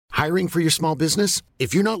Hiring for your small business?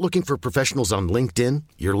 If you're not looking for professionals on LinkedIn,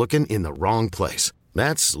 you're looking in the wrong place.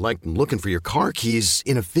 That's like looking for your car keys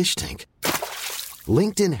in a fish tank.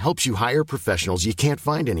 LinkedIn helps you hire professionals you can't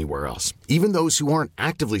find anywhere else, even those who aren't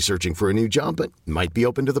actively searching for a new job but might be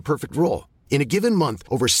open to the perfect role. In a given month,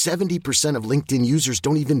 over 70% of LinkedIn users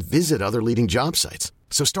don't even visit other leading job sites.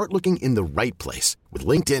 So start looking in the right place. With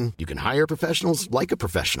LinkedIn, you can hire professionals like a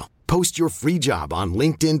professional. Post your free job on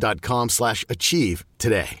linkedin.com/achieve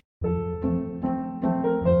today.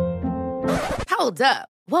 Hold up.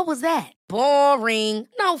 What was that? Boring.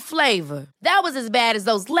 No flavor. That was as bad as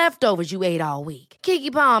those leftovers you ate all week.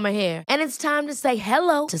 Keke Palmer here. And it's time to say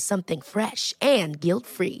hello to something fresh and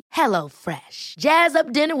guilt-free. Hello Fresh. Jazz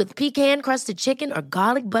up dinner with pecan-crusted chicken or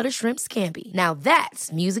garlic butter shrimp scampi. Now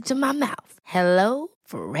that's music to my mouth. Hello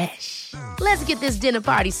Fresh. Let's get this dinner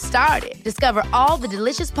party started. Discover all the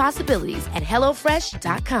delicious possibilities at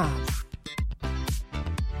hellofresh.com.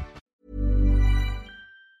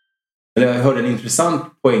 Jag hörde en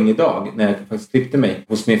intressant poäng idag när jag faktiskt klippte mig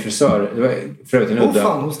hos min frisör. Det var för övrigt en udda.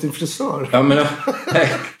 Fan, hos din frisör? Ja, men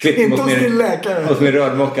inte hos din läkare. Hos min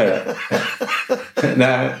rörmokare.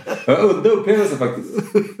 Nej, det var udda upplevelse faktiskt.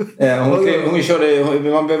 Hon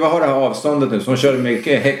körde, man behöver ha det här avståndet nu, så hon körde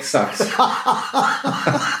mycket häcksax.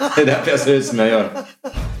 Det är därför jag ser ut som jag gör.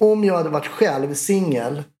 Om jag hade varit själv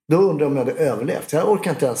singel, då undrar jag om jag hade överlevt. Jag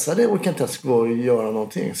orkar inte ens gå och göra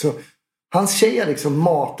någonting. Så hans tjej har liksom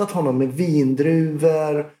matat honom med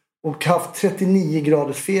vindruvor och haft 39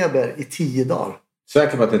 graders feber i 10 dagar.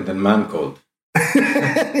 Säker på att det inte är en mancold.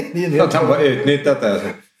 Att han bara utnyttjat det.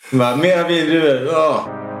 Mera vindruvor.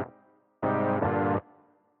 Ja.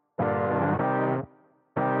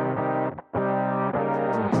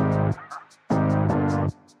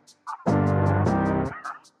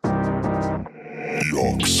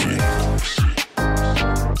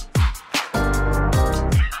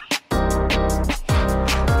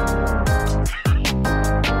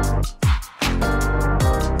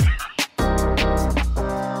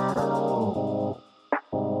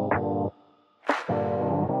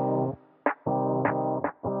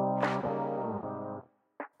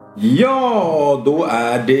 Ja, då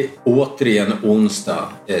är det återigen onsdag.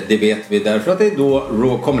 Det vet vi därför att det är då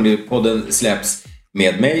Raw Comedy-podden släpps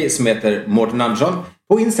med mig som heter Mårten Andersson.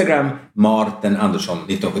 På Instagram, Martin Andersson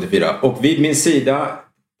 1974. Och vid min sida,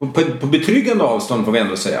 på betryggande avstånd får vi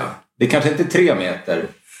ändå säga. Det är kanske inte 3 meter,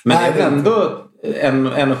 men det är väl ändå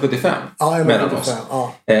 1,75 mellan oss.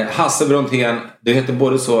 Ja. Hasse Brontén, du heter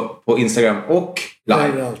både så på Instagram och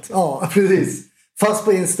live. Ja, precis. Fast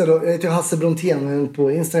på Insta då, jag heter Hasse Brontén, men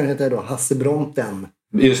på Instagram heter jag då Hasse Bronten.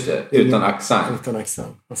 Just det, utan accent. Utan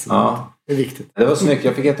accent. Ja. Det är viktigt. Det var snyggt,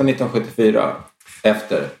 jag fick heta 1974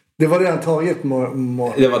 efter. Det var redan taget.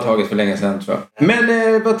 Det var taget för länge sedan, tror jag.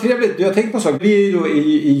 Men vad trevligt, jag tänkte på en sak. Vi är ju då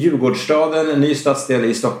i Djurgårdsstaden, en ny stadsdel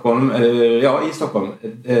i Stockholm. I Stockholm.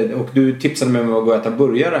 Och du tipsade mig om att gå och äta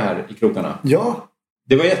burgare här i krokarna. Ja.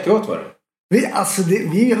 Det var jättegott, var det?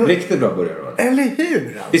 Riktigt bra burgare var det. Eller hur?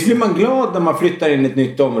 Alltså. Visst blir man glad när man flyttar in i ett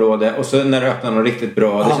nytt område och så när det öppnar något riktigt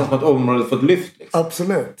bra. Det känns som att området fått lyft. Liksom.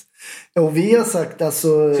 Absolut. Och vi har sagt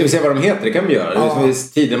alltså... Ska vi se vad de heter? Det kan vi göra. Det är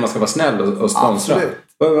som tiden man ska vara snäll och sponsra. Absolut.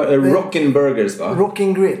 Rockin' Burgers, va?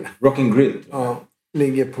 Rockin' Grill. Rockin' Grill. Ja.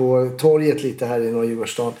 Ligger på torget lite här i Norra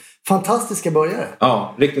Djurgårdsstaden. Fantastiska burgare.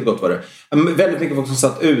 Ja, riktigt gott var det. Väldigt mycket folk som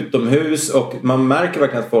satt utomhus och man märker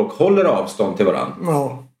verkligen att folk håller avstånd till varandra.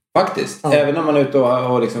 Ja. Faktiskt. Ja. Även när man är ute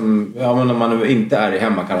och liksom, men när man inte är i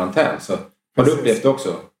hemmakarantän så har du upplevt det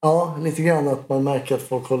också? Ja, lite grann att man märker att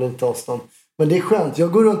folk håller lite avstånd. Men det är skönt.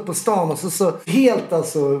 Jag går runt på stan och så helt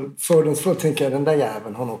alltså fördomsfullt tänker jag den där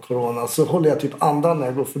jäveln har nog corona. Så håller jag typ andan när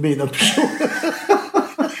jag går förbi den personen.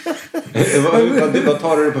 Vad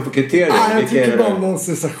tar du på för kriterier? Jag tycker bara någon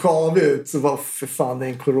ser så sjavig ut. Så var för fan det är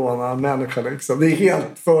en corona-människa liksom. Det är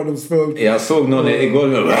helt fördomsfullt. Jag såg någon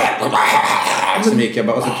igår som gick jag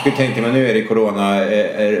bara, och så tänkte man nu är det corona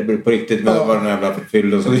på riktigt med var den jävla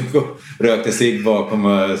fylld och så gick och rökte sig bakom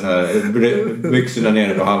så här, byxorna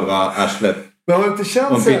nere på halva arslet. Men har inte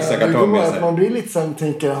känt så här, att man blir lite så här,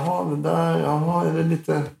 tänker jaha är det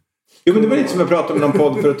lite... Jo, men det var lite som jag pratade om någon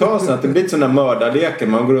podd för ett tag sedan. Att det blir sådana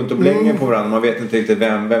mördarleken. Man går runt och blänger på varandra. Man vet inte riktigt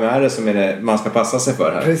vem är det som är det man ska passa sig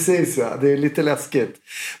för här. Precis, ja. Det är lite läskigt.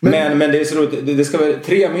 Men det är så roligt. Det ska väl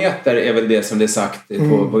 3 meter är väl det som det är sagt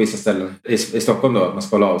på vissa ställen. I Stockholm då, man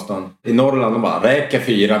ska hålla avstånd. I Norrland de bara, räcker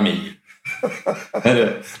 4 mil.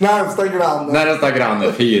 Närmsta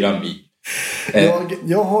granne, 4 mil.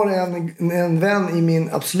 Jag har en vän i min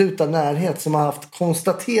absoluta närhet som har haft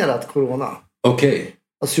konstaterat corona. Okej.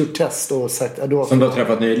 Alltså gjort test och sagt... Som du har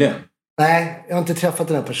träffat nyligen? Nej, jag har inte träffat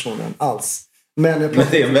den här personen alls. Men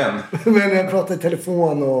det är en vän? Men jag pratar i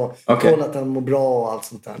telefon och kollar att han mår bra och allt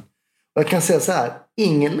sånt där. Och jag kan säga så här,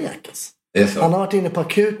 ingen lekas. Han har varit inne på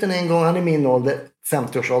akuten en gång, han är min ålder,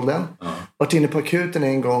 50-årsåldern. Varit inne på akuten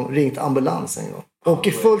en gång, ringt ambulans en gång. Och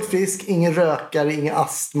är fullt frisk, ingen rökare, ingen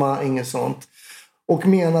astma, inget sånt. Och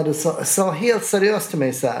sa helt seriöst till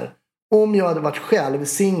mig så här, om jag hade varit själv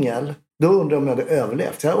singel, då undrar jag om jag hade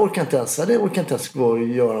överlevt. Jag orkar inte ens gå och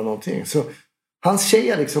göra någonting. Så hans tjej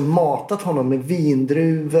har liksom matat honom med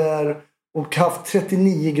vindruvor och haft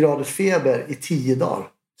 39 graders feber i 10 dagar.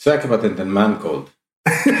 Säker på att det inte är en mancold.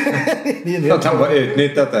 Att han bara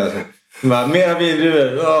utnyttjat det. Mera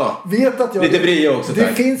vindruvor. Vet att lite brio också.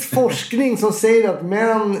 Det finns forskning som säger att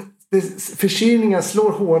förkylningar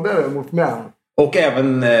slår hårdare mot män. Och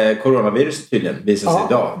även coronavirus tydligen visar sig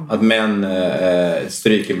idag. Att män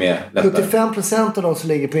stryker med lättare. 75% av de som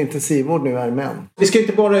ligger på intensivvård nu är män. Vi ska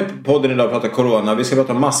inte bara i podden idag prata corona. Vi ska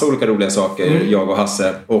prata om massa olika roliga saker, jag och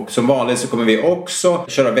Hasse. Och som vanligt så kommer vi också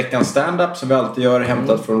köra veckans stand-up som vi alltid gör.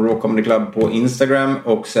 Hämtat från Raw Comedy Club på Instagram.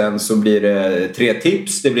 Och sen så blir det 3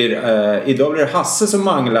 tips. Idag blir det Hasse som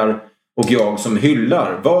manglar och jag som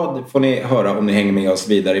hyllar. Vad får ni höra om ni hänger med oss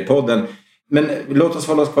vidare i podden? Men låt oss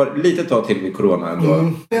hålla oss kvar lite tag till vid corona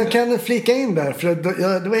ändå. Jag kan flika in där, för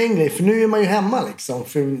det var en grej. För nu är man ju hemma liksom.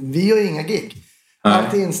 För vi gör ju inga gig.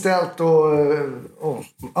 Allt är inställt och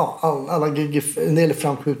alla gig en del är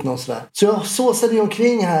framskjutna och sådär. Så jag såsade ju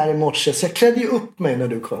omkring här i morse. Så jag klädde ju upp mig när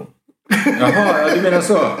du kom. Jaha, du menar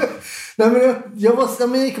så? Nej,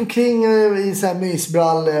 men jag gick omkring i så här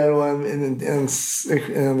mysbrallor och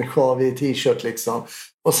en sjavig t-shirt liksom.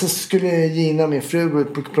 Och så skulle Gina, min fru, gå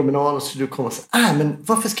ut på promenad och så du komma och säga, men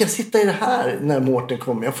varför ska jag sitta i det här när Mårten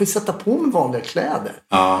kommer? Jag får ju sätta på mig vanliga kläder.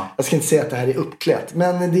 Ja. Jag ska inte säga att det här är uppklätt,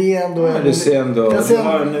 men det är ändå... Du ser ändå, du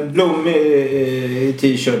har en blommig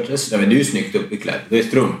t-shirt. Ja, men du är ju snyggt uppklädd. Du har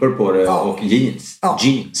strumpor på det och jeans. Ja.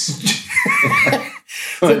 Jeans.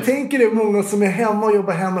 Så jag tänker det är många som är hemma och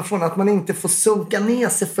jobbar hemifrån att man inte får sunka ner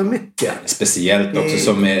sig för mycket. Speciellt också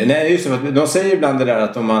som är, nej just det, de säger ibland det där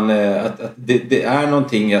att om man att det är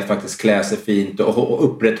någonting att faktiskt klä sig fint och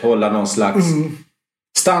upprätthålla någon slags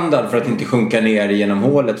standard för att inte sjunka ner genom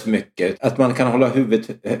hålet för mycket. Att man kan hålla huvudet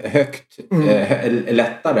högt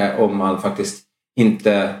lättare om man faktiskt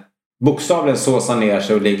inte bokstavligen såsar ner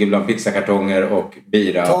sig och ligger bland pizzakartonger och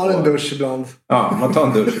bira. Tar en dusch ibland. Ja, man tar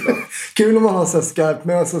en dusch ibland. Kul om man har så skarpt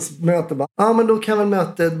möte. Bara, men då kan väl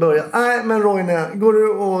mötet börja. Nej, men Roine, går du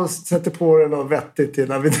och sätter på dig något vettigt till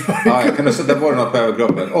när vi drar? Ja, jag kan sätta på dig något på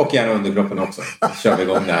överkroppen. Och gärna underkroppen också. Så kör vi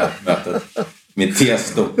igång det här mötet. Med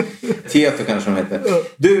Testo kanske de heter.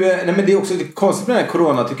 Du, nej men det är också lite konstigt med den här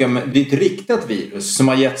corona tycker jag. Det är ett riktat virus som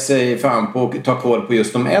har gett sig fan på att ta koll på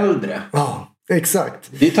just de äldre. Ja. Exakt.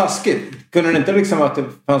 Det är taskigt. Kunde det inte liksom att det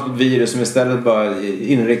fanns ett virus som istället bara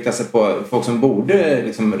inriktar sig på folk som borde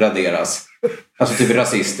liksom raderas? Alltså typ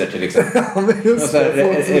rasister till exempel. Ja, men just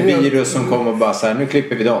ett virus som kommer och bara så här, nu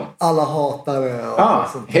klipper vi dem. Alla hatare.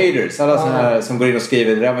 Haters. Alla sådana här som går in och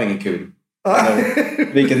skriver, det där var ingen kul.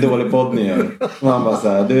 Eller, vilken dålig podd ni gör. Och han bara så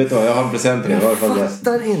här, du vet vad, jag har en present till dig. Jag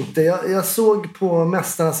fattar inte. Jag såg på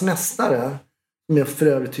Mästarnas mästare. Som jag för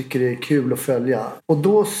övrigt tycker är kul att följa. Och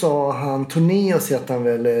då sa han, Tornéus heter han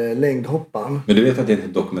väl, längdhoppan. Men du vet att det inte är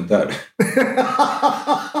en dokumentär.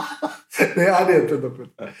 Det är inte en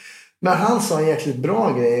dokumentär. Men han sa en jäkligt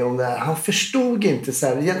bra grej om det här. Han förstod inte så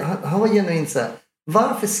här. Han var genuint så här.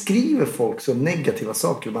 Varför skriver folk så negativa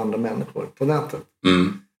saker om andra människor på nätet?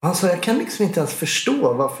 Han sa, jag kan liksom inte ens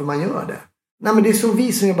förstå varför man gör det. Nej, men det är som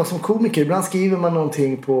vi som jobbar som komiker. Ibland skriver man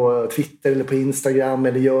någonting på Twitter eller på Instagram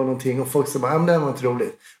eller gör någonting och folk säger bara, men det var inte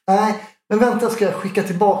roligt. Nej, men vänta, ska jag skicka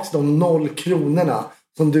tillbaka de 0 kronorna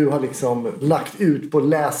som du har liksom lagt ut på att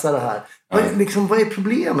läsa det här. Vad är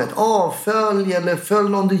problemet? Avfölj eller följ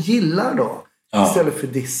någon du gillar då. Istället för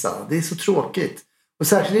dissa. Det är så tråkigt. Och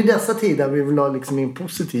särskilt i dessa tider vi vill ha liksom en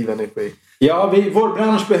positiv energi. Ja, vår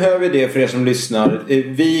bransch behöver det för er som lyssnar.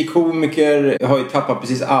 Vi komiker har ju tappat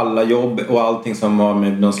precis alla jobb och allting som har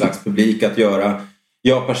med någon slags publik att göra.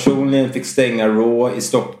 Jag personligen fick stänga Raw i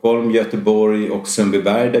Stockholm, Göteborg och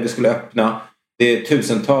Sundbyberg där vi skulle öppna. Det är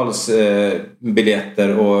tusentals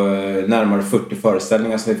biljetter och närmare 40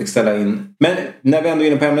 föreställningar som vi fick ställa in. Men när vi ändå är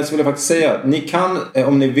inne på ämnet så vill jag faktiskt säga att ni kan,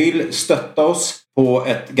 om ni vill, stötta oss på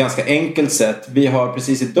ett ganska enkelt sätt. Vi har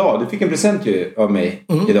precis idag, du fick en present ju av mig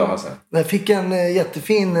idag, Hasse. Jag fick en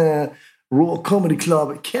jättefin Raw Comedy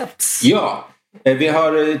Club keps. Ja, vi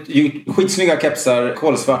har gjort skitsnygga kepsar,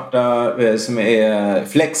 kolsvarta som är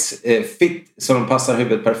flex fit så de passar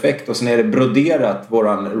huvudet perfekt och sen är det broderat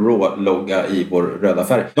våran Raw-logga i vår röda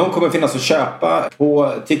färg. De kommer finnas att köpa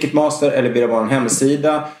på Ticketmaster eller via vår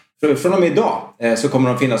hemsida Från och med idag så kommer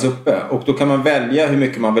de finnas uppe. Och då kan man välja hur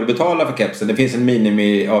mycket man vill betala för kepsen. Det finns en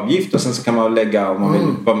minimiavgift och sen så kan man lägga om man vill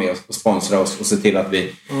vara med och sponsra oss och se till att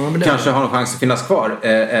vi kanske har en chans att finnas kvar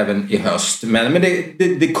även i höst. Men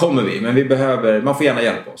det kommer vi. Men man får gärna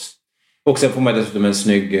hjälpa oss. Och sen får man dessutom en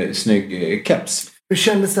snygg keps. Hur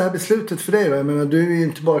kändes det här beslutet för dig då? Jag menar, du är ju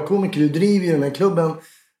inte bara komiker, du driver ju den här klubben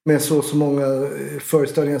med så många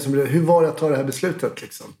föreställningar som du. Hur var det att ta det här beslutet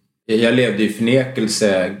liksom? Jag levde i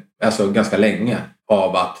förnekelse ganska länge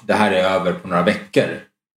av att det här är över på några veckor.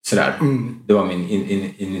 Sådär. Det var min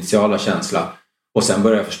initiala känsla. Och sen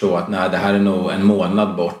började jag förstå att nej, det här är nog en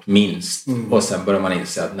månad bort minst. Och sen börjar man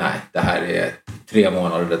inse att nej, det här är 3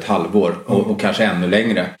 månader, ett halvår och kanske ännu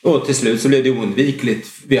längre. Och till slut så blev det oundvikligt.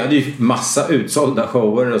 Vi hade ju massa utsålda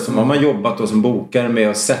shower och som har man jobbat och som bokare med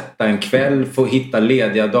att sätta en kväll, få hitta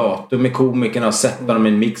lediga datum med komikerna och sätta dem i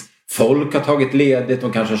en mix. Folk har tagit ledigt,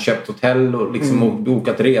 de kanske har köpt hotell och liksom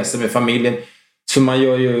bokat resor med familjen. Så man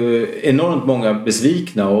gör ju enormt många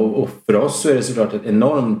besvikna och för oss så är det såklart ett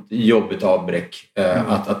enormt jobbigt avbräck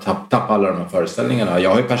att tappa alla de här föreställningarna. Jag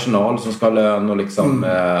har ju personal som ska ha lön och liksom...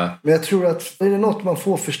 Men jag tror att är det något man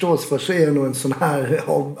får förståelse för så är det nog en sån här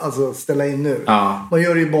alltså ställa in nu. Ja. Man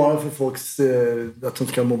gör det ju bara för folks att de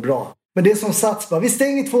ska må bra. Men det är som sats bara, vi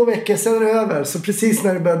stänger 2 veckor, sen är det över. Så precis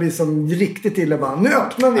när det börjar bli som riktigt illa bara, nu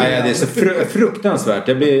öppnar vi. Ja, det är så fruktansvärt.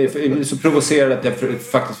 Jag blir så provocerad att jag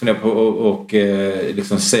faktiskt funderar på att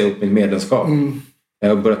liksom säga upp mitt medlemskap.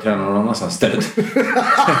 Jag börjar träna någon annanstans istället.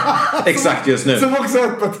 Exakt just nu. Som också är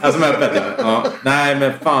öppet. Ja, som är öppet, ja. Nej,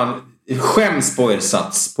 men fan. Skäms på er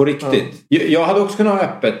sats, på riktigt. Jag hade också kunnat ha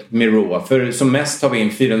öppet med Raw. För som mest har vi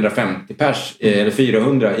in 450 pers, eller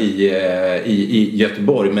 400 i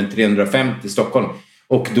Göteborg, men 350 i Stockholm.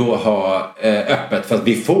 Och då ha öppet för att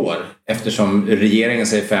vi får, eftersom regeringen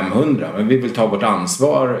säger 500. Men vi vill ta vårt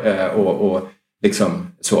ansvar och liksom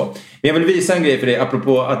så. Men jag vill visa en grej för dig,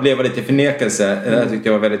 apropå att leva lite i förnekelse. Det här tyckte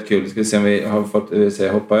jag var väldigt kul. Ska vi se om vi har fått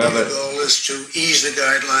hoppa över. The goal is to ease the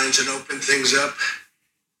guidelines and open things up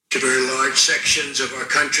to very large sections of our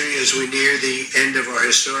country as we near the end of our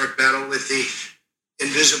historic battle with the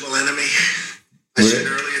invisible enemy. I said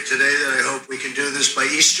earlier today that I hope we can do this by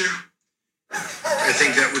Easter. I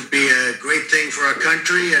think that would be a great thing for our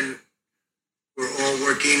country, and we're all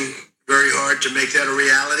working very hard to make that a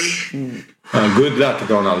reality. Good luck,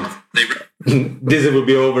 Donald. This will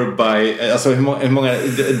be over by... Alltså hur många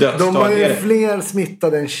dödstal? De har ju fler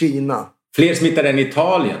smittade än Kina. Fler smittade än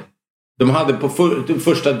Italien. De hade på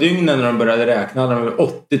första dygnen när de började räkna hade de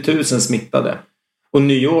 80 000 smittade. Och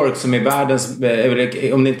New York som är världens,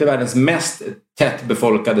 om det inte är världens mest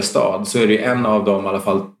tättbefolkade stad, så är det en av dem i alla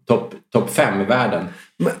fall topp 5 i världen.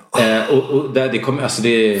 Men, och där det kommer, alltså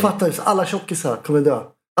det... Fattar du, alla tjockisar kommer dö.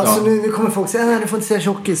 Alltså nu kommer folk säga, nej, du får inte säga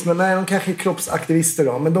tjockis, men nej, de kanske är kroppsaktivister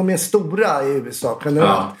då, men de är stora i USA generellt.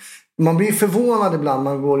 Ja. Man blir förvånad ibland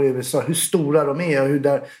när man går i USA hur stora de är och hur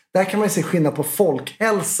där kan man ju se skillnad på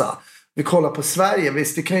folkhälsa. Vi kollar på Sverige,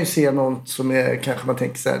 visst vi kan ju se någon som är, kanske man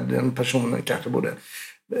tänker så här, den personen kanske borde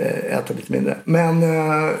äta lite mindre. Men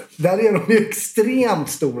där är de ju extremt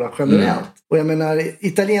stora generellt. Och jag menar,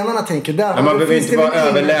 italienarna tänker där... Ja, man behöver inte vara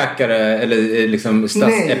överläkare eller liksom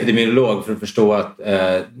statsepidemiolog för att förstå att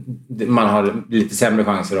man har lite sämre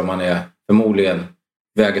chanser om man är förmodligen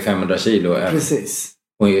väger 500 kilo. Precis.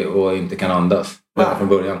 Och inte kan andas från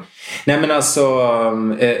början. Nej, men alltså,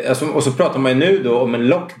 och så pratar man ju nu då om en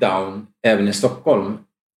lockdown även i Stockholm.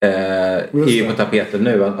 Är ju på tapeten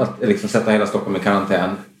nu att liksom sätta hela Stockholm i karantän.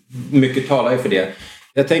 Mycket talar ju för det.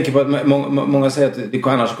 Jag tänker på att många säger att det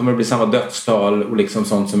annars kommer det bli samma dödstal och liksom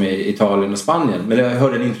sånt som i Italien och Spanien. Men jag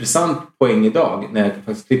hörde en intressant poäng idag när jag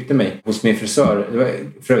faktiskt klippte mig hos min frisör. Det var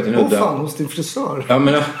för övrigt en udda. Fan, hos din frisör? Ja,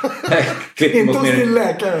 men klippte inte hos din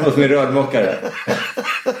läkare. Hos min rörmokare.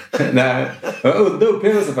 Nej, det var udda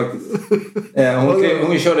upplevelse faktiskt.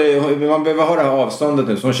 Hon körde, man behöver ha det här avståndet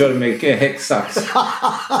nu, så hon körde mycket häcksax.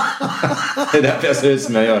 Det är därför jag ser ut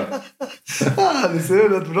som jag gör. Det ser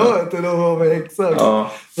rätt bra ut när de var med häcksax.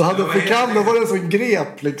 Ja. Så hade för kan, då var det en sån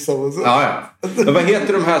grep liksom. Och så. Ja. Men vad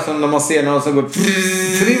heter de här som när man ser någon som går...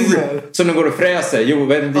 Trimmer. Som de går och fräser.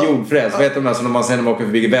 Jordfräs. Vad heter de här som när man ser när de åker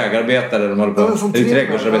förbi vägarbetare? De håller på. Det är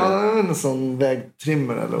trädgårdsarbetare. Ja, en sån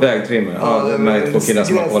vägtrimmer eller vad? Vägtrimmer. Ja, det är märkt på killar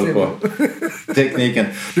som har koll på tekniken.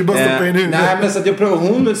 Du bara stoppa in huvudet. Nej, men så att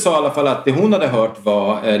hon sa i alla fall att det hon hade hört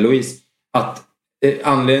var, Louise, att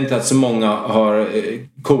anledningen till att så många har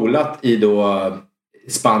coolat i då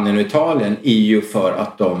Spanien och Italien är ju för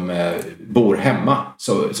att de bor hemma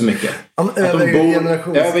så mycket.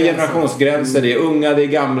 Över generationsgränser. Det är unga, det är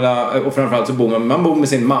gamla och framförallt så bor man bor med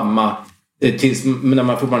sin mamma Tills när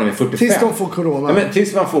man fortfarande är 45. Tills de får corona. Ja, men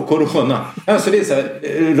tills man får corona. Alltså det är så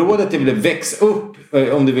här, rådet är väl väx upp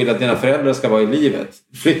om du vill att dina föräldrar ska vara i livet.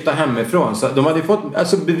 Flytta hemifrån. Så de hade ju fått,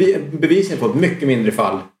 alltså bevisligen fått mycket mindre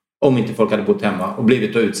fall om inte folk hade bott hemma och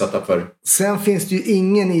blivit utsatta för. Sen finns det ju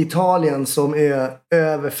ingen i Italien som är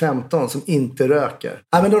över 15 som inte röker.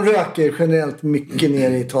 Ja, men de röker generellt mycket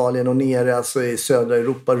nere i Italien och nere alltså i södra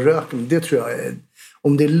Europa. Röker, det tror jag är...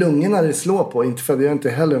 Om det är lungorna det slår på, inte för att jag är inte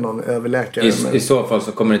heller någon överläkare. I så fall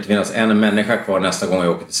så kommer det inte finnas en människa kvar nästa gång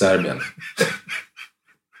jag åker till Serbien.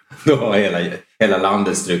 Då har hela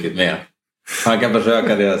landet strukit med. Han kan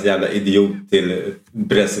försöka deras jävla idiot till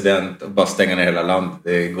president och bara stänga ner hela landet.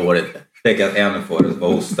 Det går inte. Tänk att en får det,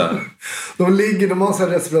 bara hosta. De har så här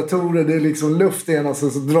respiratorer, det är liksom luft i ena så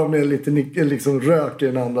drar ner lite liksom rök i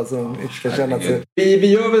den andra som inte ska känna sig.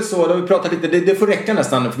 Vi gör väl så, då vi pratar lite, det får räcka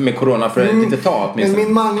nästan med corona för ett litet tag. Men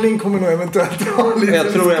min mangling kommer nog eventuellt ha lite.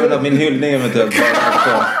 Jag tror även att min hyllning eventuellt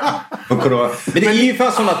på corona. Men det är ju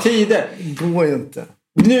fast sådana tider. Det går ju inte.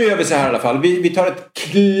 Nu gör vi så här i alla fall. Vi tar ett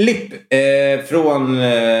klipp från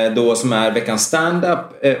då som är veckans stand-up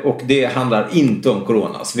och det handlar inte om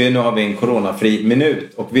corona. Så nu har vi en coronafri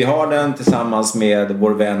minut och vi har den tillsammans med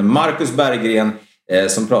vår vän Marcus Berggren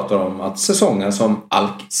som pratar om att säsongen som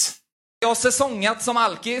alkis. Jag har säsongat som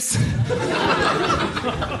alkis.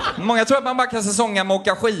 Många tror att man bara kan säsonga med att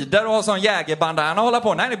åka skidor och ha sån jägerbandana och hålla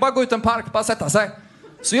på. Nej, det är bara att gå ut en park, bara sätta sig.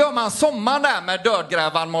 Så gör man sommaren där med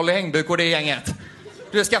dödgrävan, Molly Hängduk och det gänget.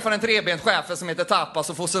 Du skaffar en trebent chefer som heter tapas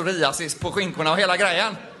och får psoriasis på skinkorna och hela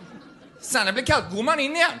grejen. Sen när det blir kallt går man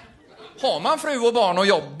in igen. Har man fru och barn och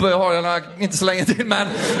jobb har jag inte så länge till, men...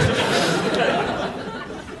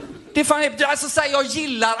 Det är fan, alltså säger jag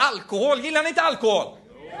gillar alkohol. Gillar ni inte alkohol?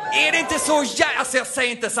 Är det inte så alltså jag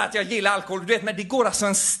säger inte så att jag gillar alkohol, du vet, men det går alltså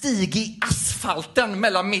en stig i asfalten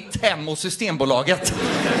mellan mitt hem och Systembolaget.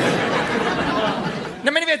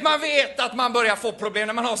 Nej, men ni vet, man vet att man börjar få problem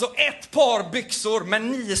när man har så ett par byxor med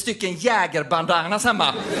 9 stycken jägerbandanas hemma.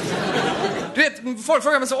 Du vet, folk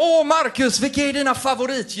frågar mig så: åh Marcus, vilka är dina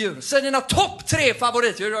favoritdjur? Säg dina topp 3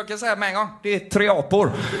 favoritdjur. Jag kan säga med en gång, det är 3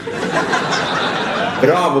 apor.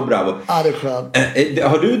 Bravo. Ja, det är skönt.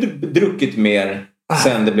 Har du druckit mer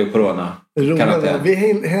sen det blev corona? Vi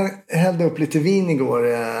hällde upp lite vin igår.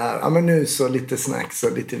 Ja, men nu så lite snacks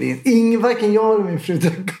och lite vin. Varken jag eller min fru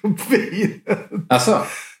drack upp vin. Alltså?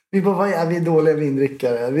 Vi bara, vi är dåliga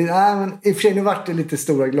vindrickare. Men i och för sig, nu vart det lite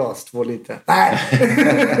stora glas, 2 liter. Nej!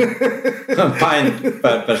 En pint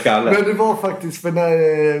per skalle. Men det var faktiskt, för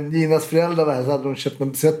när Ginas föräldrar var här så hade de köpt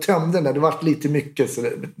den. Så jag tömde den där, det vart lite mycket. Så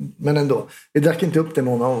men ändå, vi drack inte upp det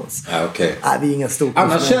någon av oss. Ja, okej. Nej, vi är inga stora.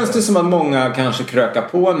 Annars känns det som att många kanske krökar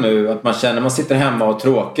på nu. Att man känner, man sitter hemma och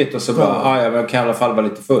tråkigt och så bara, jag kan i alla fall vara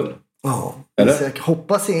lite full. Ja, eller? Jag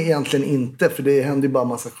hoppas egentligen inte, för det händer ju bara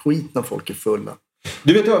massa skit när folk är fulla.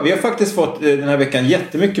 Du vet vad, vi har faktiskt fått den här veckan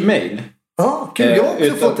jättemycket mejl. Ja, kul. Jag har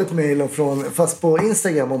också fått ett mejl fast på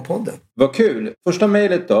Instagram om podden. Vad kul. Första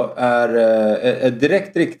mejlet då är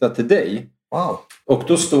direkt riktat till dig. Wow. Och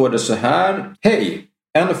då står det så här: hej,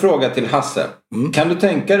 en fråga till Hasse. Kan du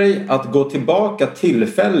tänka dig att gå tillbaka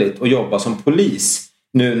tillfälligt och jobba som polis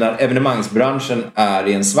nu när evenemangsbranschen är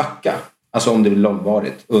i en svacka? Alltså om det blir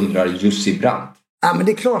långvarigt, undrar Jussi Brandt. Ja, men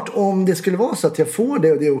det är klart, om det skulle vara så att jag får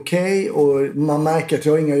det och det är okej och man märker att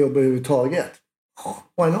jag har inga jobb överhuvudtaget.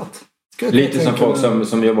 Ja, why not? Lite som folk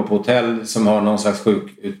som jobbar på hotell som har någon slags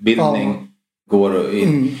sjukutbildning. Går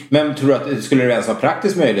in. Men tror du att det skulle ens vara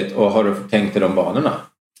praktiskt möjligt, och har du tänkt i de banorna?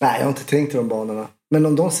 Nej, jag har inte tänkt i de banorna. Men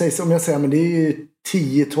om jag säger, men det är ju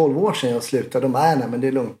 10-12 år sedan jag slutade. Nej, men det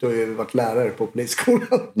är lugnt, då har jag varit lärare på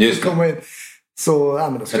polisskolan. Just det. Så,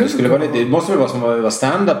 men då skulle vara lite, det måste väl vara som att vara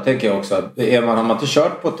stand-up, tänker jag också. Har man inte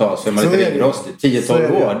kört på ett tag så är man lite ringrostig.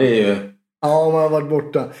 10-12 år, det är ju... Ja, man har varit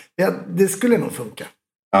borta. Ja, det skulle nog funka.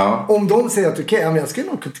 Ja. Om de säger att okej, jag skulle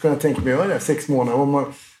nog kunna tänka mig att göra det 6 månader.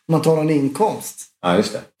 Om man tar någon inkomst. Ja,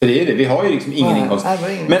 just det. För det är det. Vi har ju liksom ingen inkomst.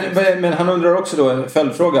 Men han undrar också då en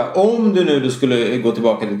följdfråga. Om du nu skulle gå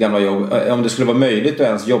tillbaka till ditt gamla jobb, om det skulle vara möjligt att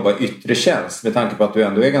ens jobba i yttre tjänst, med tanke på att du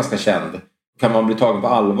ändå är ganska känd, kan man bli tagen på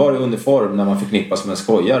allvar i uniform när man förknippas som en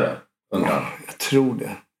skojare? Undrar. Jag tror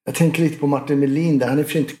det. Jag tänker lite på Martin Melin där. Han är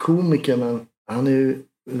för inte komiker, men han är ju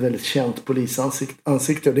väldigt känt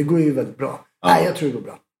polisansikte. Det går ju väldigt bra. Ja. Nej, jag tror det går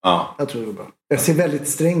bra. Ja. Jag tror det går bra. Jag ser väldigt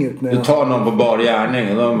sträng ut när du tar någon på bar gärning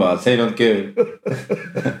och de bara, säg något kul.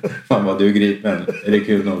 Fan vad du är gripen. Är det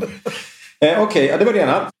kul nog? Okej, ja, det var det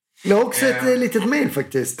ena. Jag har också ett litet mejl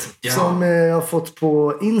faktiskt. Ja. Som jag har fått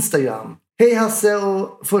på Instagram. Hej Hasse,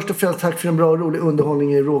 och först och främst tack för en bra och rolig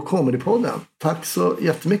underhållning i Raw Comedy-podden. Tack så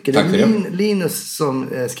jättemycket. Tack det är Linus som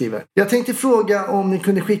skriver. Jag tänkte fråga om ni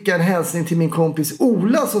kunde skicka en hälsning till min kompis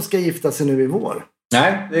Ola som ska gifta sig nu i vår.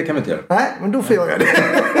 Nej, det kan vi inte göra. Nej, men då får jag göra det.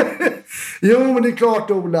 Jo, men det är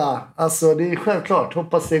klart Ola. Alltså, det är självklart.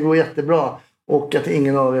 Hoppas det går jättebra. Och att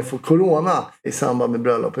ingen av er får corona i samband med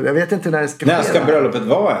bröllopet. Jag vet inte när det ska ske. När ska bröllopet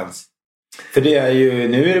vara ens? För det är ju,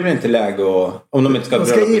 nu är det väl inte läge att, om de inte ska ha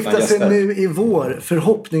bröllop utan gäster. De ska gifta sig nu i vår.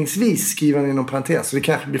 Förhoppningsvis, skriver han inom parentes. Så det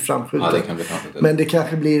kanske blir framskjutet. Ja, det kan bli framskjutet. Men det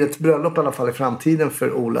kanske blir ett bröllop i alla fall i framtiden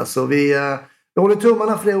för Ola. Så vi håller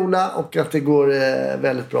tummarna för det, Ola. Och att det går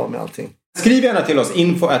väldigt bra med allting. Skriv gärna till oss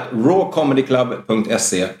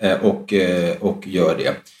info@rawcomedyclub.se och gör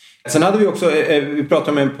det. Sen hade vi också, vi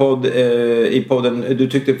pratade om en podd i podden, du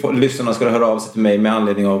tyckte lyssnarna skulle höra av sig till mig med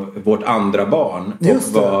anledning av vårt andra barn.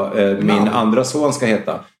 Just och vad min andra son ska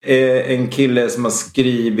heta. En kille som har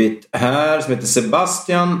skrivit här som heter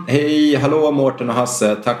Sebastian. Hej, hallå Mårten och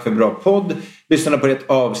Hasse, tack för bra podd. Lyssnade på ett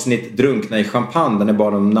avsnitt Drunkna i champagne där ni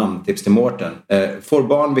bad om namntips till Mårten. Får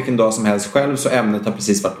barn vilken dag som helst själv, så ämnet har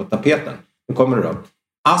precis varit på tapeten. Nu kommer det då.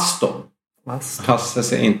 Aston. Hasse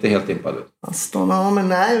ser inte helt impad ut. Aston, ja men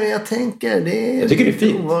nej, men jag tänker jag tycker det är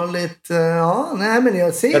fint. Ovanligt, ja, nej men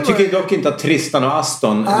jag ser. Jag tycker dock inte att Tristan och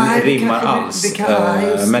Aston rimmar alls.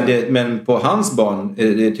 Men på hans barn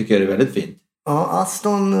det tycker jag är väldigt fint. Ja,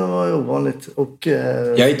 Aston var ovanligt och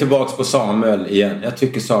jag är tillbaka på Samuel igen. Jag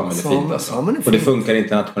tycker Samuel är fint alltså. Samuel är fint. Och det funkar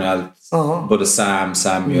internationellt. Både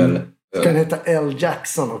Samuel. Ska han heta L.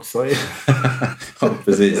 Jackson också? Ja,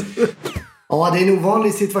 precis. Ja, det är en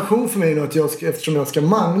ovanlig situation för mig nu eftersom jag ska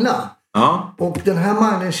mangla. Ja. Och den här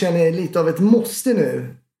mangeln känner jag lite av ett måste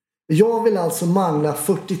nu. Jag vill alltså mangla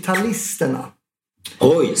 40-talisterna.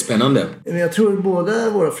 Oj, spännande. Jag tror båda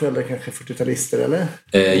våra föräldrar kanske är 40-talister, eller?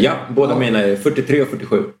 Ja, båda mina är 43 och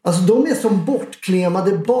 47. Alltså de är som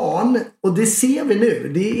bortklemade barn. Och det ser vi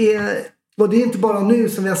nu. Det är inte bara nu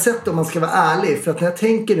som vi har sett, om man ska vara ärlig. För att när jag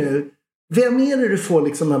tänker nu, vem är det du får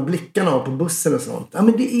liksom de här blickarna av på bussen och sånt? Ja,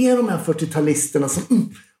 men det är de här 40-talisterna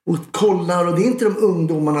som och kollar. Och det är inte de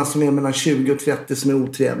ungdomarna som är mellan 20 och 30 som är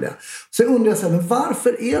otrevliga. Så jag undrar så här, men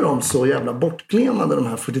varför är de så jävla bortklemade, de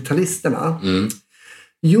här 40-talisterna?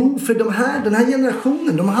 Jo, för den här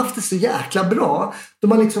generationen, de har haft det så jäkla bra.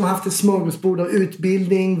 De har liksom haft ett smörgåsbord av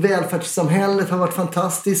utbildning. Välfärdssamhället har varit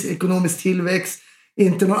fantastiskt. Ekonomisk tillväxt.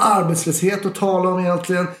 Inte någon arbetslöshet att tala om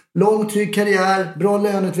egentligen. Lång, trygg karriär, bra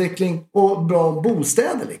löneutveckling och bra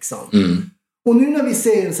bostäder liksom. Och nu när vi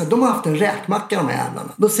säger så här, de har haft en räkmacka de här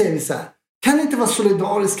jävlarna. Då säger vi så här, kan ni inte vara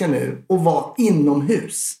solidariska nu och vara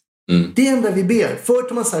inomhus? Det är enda vi ber. Förut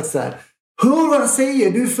har man sagt så här, hör vad jag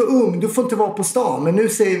säger, du är för ung, du får inte vara på stan. Men nu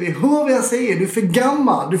säger vi, hör vad jag säger, du är för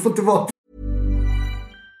gammal, du får inte vara.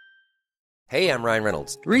 Hey, I'm Ryan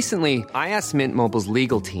Reynolds. Recently, I asked Mint Mobile's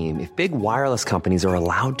legal team if big wireless companies are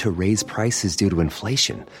allowed to raise prices due to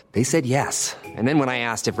inflation. They said yes. And then when I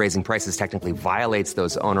asked if raising prices technically violates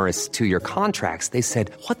those onerous 2-year contracts, they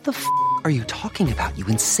said, what the f*** are you talking about, you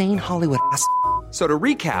insane Hollywood ass? So to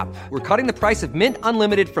recap, we're cutting the price of Mint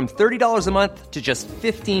Unlimited from $30 a month to just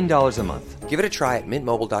 $15 a month. Give it a try at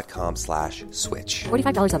mintmobile.com/switch.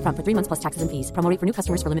 $45 up front for 3 months plus taxes and fees. Promo rate for new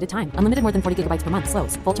customers for limited time. Unlimited more than 40 gigabytes per month.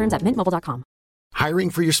 Slows full terms at mintmobile.com.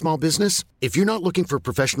 Hiring for your small business? If you're not looking for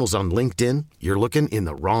professionals on LinkedIn, you're looking in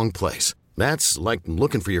the wrong place. That's like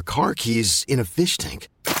looking for your car keys in a fish tank.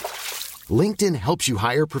 LinkedIn helps you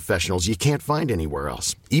hire professionals you can't find anywhere else,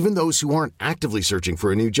 even those who aren't actively searching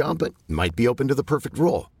for a new job but might be open to the perfect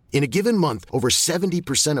role. In a given month, over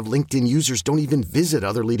 70% of LinkedIn users don't even visit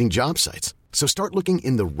other leading job sites. So start looking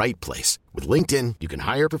in the right place. With LinkedIn, you can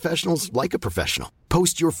hire professionals like a professional.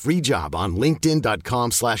 Post your free job on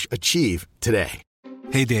linkedin.com/achieve today.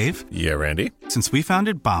 Hey, Dave. Yeah, Randy. Since we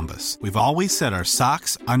founded Bombas, we've always said our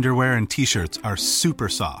socks, underwear, and T-shirts are super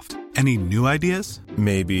soft. Any new ideas?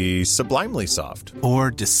 Maybe sublimely soft.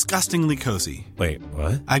 Or disgustingly cozy. Wait,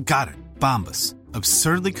 what? I got it. Bombas.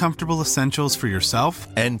 Absurdly comfortable essentials for yourself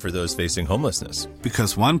and for those facing homelessness.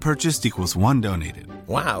 Because one purchased equals one donated.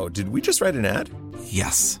 Wow, did we just write an ad?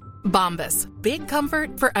 Yes. Bombas. Big comfort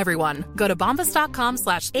for everyone. Go to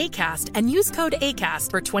bombas.com/ACAST and use code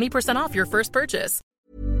ACAST for 20% off your first purchase.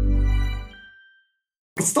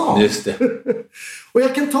 Just det. Och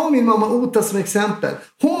jag kan ta min mamma Ota som exempel.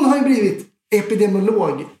 Hon har ju blivit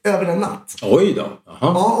epidemiolog över en natt. Oj då. Aha.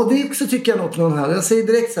 Ja, och det också tycker jag något med de här. Jag säger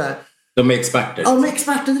direkt så här. De är experter. Ja, de är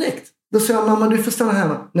experter direkt. Då säger jag, mamma, du får stanna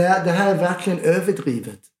hemma. Nej, det här är verkligen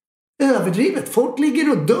överdrivet. Överdrivet. Folk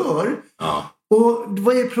ligger och dör. Ja. Och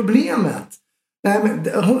vad är problemet? Nej,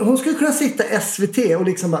 men hon skulle kunna sitta i SVT och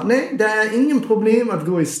liksom bara, nej, det är ingen problem att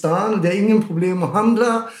gå i stan, det är ingen problem att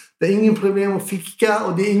handla, det är ingen problem att fika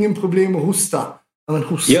och det är ingen problem att hosta. Ja, men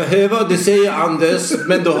hosta. Jag hör vad du säger, Anders,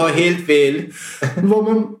 men du har helt fel.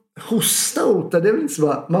 Men hosta åt det är väl inte så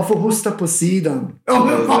bra. Man får hosta på sidan. Ja,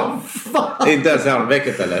 men vad fan? Inte ens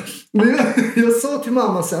handväcket, eller? Jag sa till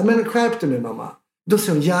mamma så här, men skärp dig nu, mamma. Då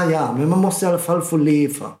sa hon, ja, men man måste i alla fall få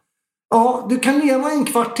leva. Ja, du kan leva en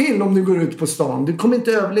kvart till om du går ut på stan. Du kommer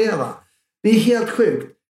inte överleva. Det är helt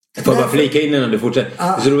sjukt. Jag får bara flika in innan du fortsätter. Det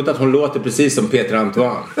är så roligt att hon låter precis som Peter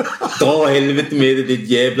Antoine. Dra helvete med dig, ditt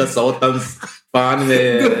jävla satans fan.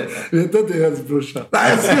 Vet att det är hans brorsa.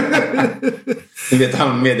 Du vet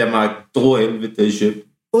han Mediamarkt. Dra helvete, köp.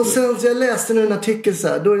 Och sen så jag läste nu en artikel så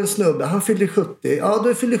här. Då är det en snubbe, han fyllde 70. Ja,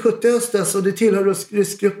 då fyllde 70 höstas och det tillhör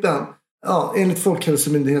riskgruppen. Ja, enligt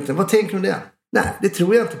Folkhälsomyndigheten. Vad tänker du om det? Nej, det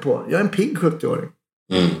tror jag inte på. Jag är en pigg 70-åring.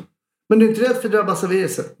 Men du är inte rädd för att drabbas av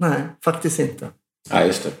viruset? Nej, faktiskt inte. Ja,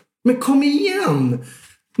 just det. Men kom igen!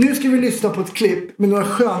 Nu ska vi lyssna på ett klipp med några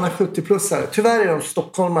sköna 70-plussare. Tyvärr är de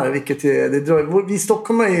stockholmare, vilket vi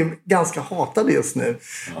stockholmare är ganska hatade just nu.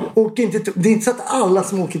 Ja. Det är inte så att alla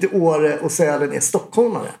som åker till Åre och Sälen är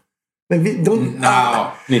stockholmare. Men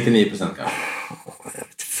 99% kanske. Jag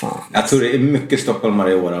vet fan. Jag tror det är mycket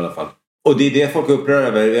stockholmare i år i alla fall. Och det är det folk upprör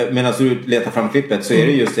över. Medan du letar fram klippet så är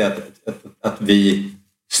det just det att vi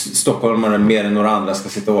stockholmare mer än några andra ska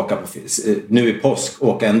sitta och åka på, nu i påsk,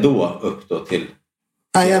 åka ändå upp då till...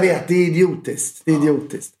 Ja, jag vet. Det är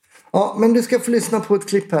idiotiskt. Ja, men du ska få lyssna på ett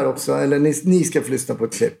klipp här också. Eller ni ska få lyssna på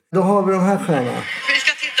ett klipp. Då har vi de här stjärnorna. Vi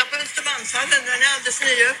ska titta på Östermalmshallen. Den är alldeles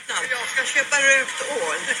nyöppnad. Jag ska köpa rökt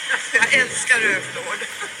ål. Jag älskar rökt ål.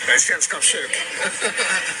 Jag är sällskapssjuk.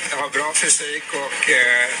 Jag har bra fysik och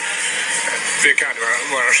brukar aldrig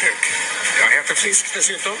vara sjuk. Jag heter frisk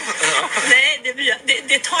dessutom. Ja. Nej,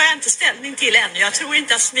 det tar jag inte ställning till ännu. Jag tror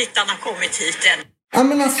inte att smittan har kommit hit än. Ja,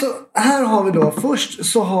 men alltså, här har vi då, först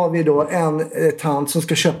så har vi då en tant som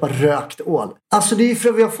ska köpa rökt ål. Alltså det är för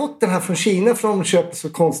att vi har fått den här från Kina, för de köper så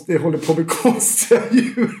konstigt, håller på med konstiga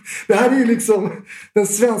djur. Det här är ju liksom den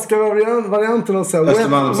svenska varianten av så här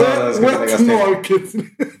wet market.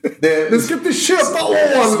 Du ska inte köpa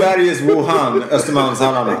ål! Sveriges Wuhan,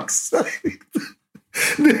 Östermalmshallarna. Exakt.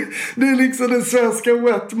 Det är liksom den svenska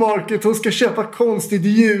wet market. Hon ska köpa konstigt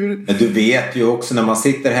djur. Men du vet ju också när man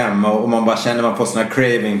sitter hemma och man bara känner man får sån här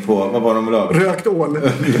craving på, vad var de vill ha? Rökt ål.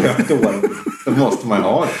 Rökt ål. Då måste man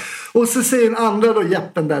ha det. Och så säger en andra då,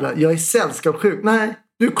 Jeppen där, jag är sällskapssjuk. Nej,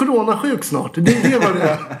 du är coronasjuk snart. Det är det vad det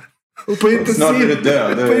är. Och på snart är du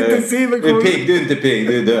död. På intensiven du är pigg, du är inte pigg,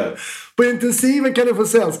 du är död. På intensiven kan du få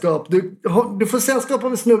sällskap. Du får sällskap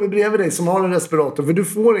av en snubbe bredvid dig som har en respirator. För du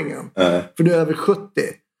får ingen. För du är över 70.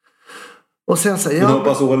 Och sen säger jag...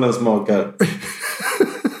 hoppas ålen smakar.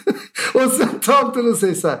 Och sen tanten och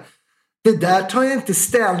säger så här. Det där tar jag inte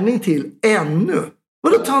ställning till ännu.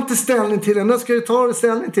 Vadå tar inte ställning till det? När ska du ta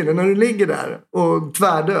ställning till det? När du ligger där och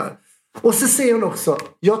tvärdör. Och så säger hon också.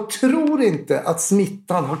 Jag tror inte att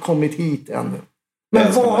smittan har kommit hit ännu.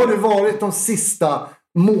 Men vad har det varit de sista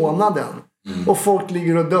månaden? Och folk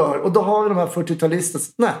ligger och dör. Och då har vi de här 40-talisterna.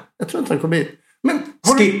 Nej, jag tror inte han kommer hit. Men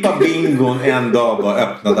skippa bingon en dag och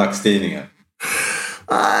öppna dagstidningen.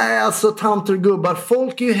 Nej, alltså tanter och gubbar.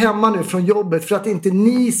 Folk är ju hemma nu från jobbet för att inte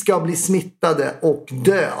ni ska bli smittade och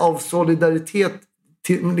dö av solidaritet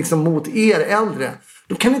till, liksom, mot er äldre.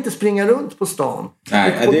 Då kan ni inte springa runt på stan.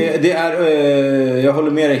 Nej, det är... jag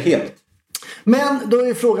håller med dig helt. Men då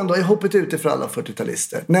är frågan då, är hoppet ute för alla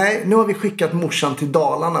 40-talister? Nej, nu har vi skickat morsan till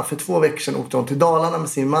Dalarna. För 2 veckor sedan åkte hon till Dalarna med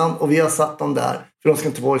sin man. Och vi har satt dem där. För de ska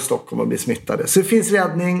inte vara i Stockholm och bli smittade. Så det finns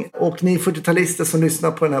räddning. Och ni 40-talister som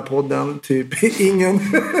lyssnar på den här podden, typ ingen.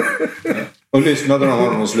 Och lyssnade de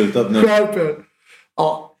har de slutat nu. Skärper.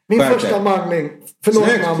 Ja, min första mangling. Förlåt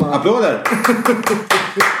mamma. Applåder.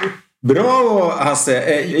 Bra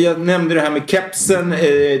Hasse, jag nämnde det här med kepsen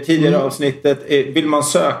tidigare avsnittet. Vill man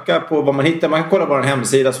söka på vad man hittar, man kan kolla på vår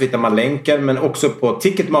hemsida så hittar man länken. Men också på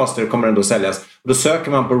Ticketmaster kommer den då säljas. Och då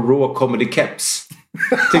söker man på Raw Comedy Caps.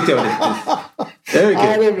 Tyckte jag var lite. Det är kul.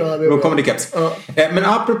 Ja, det är bra, det är Raw Comedy Caps. Ja. Men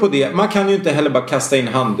apropå det, man kan ju inte heller bara kasta in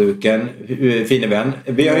handduken, fine vän.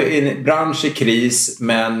 Vi har ju en bransch i kris,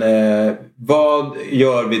 men vad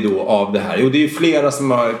gör vi då av det här? Jo, det är ju flera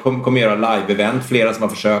som kommer göra live-event, flera som har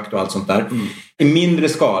försökt och allt sånt där. I mindre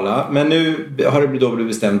skala, men nu har det då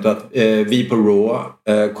blivit bestämt att vi på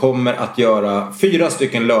Raw kommer att göra 4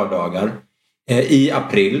 stycken lördagar i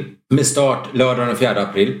april. Med start lördagen den 4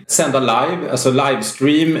 april. Sända live, alltså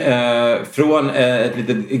livestream från ett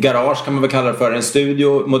litet garage kan man väl kalla det för. En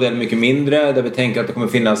studio, modell mycket mindre. Där vi tänker att det kommer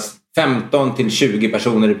finnas 15 till 20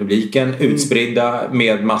 personer i publiken, utspridda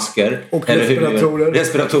med masker. Och respiratorer.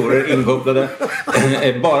 Respiratorer inkopplade.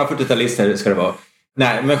 Bara 40-talister ska det vara.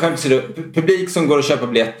 Nej, men skämt åsido, publik som går och köper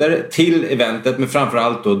biljetter till eventet, men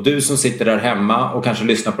framförallt då du som sitter där hemma och kanske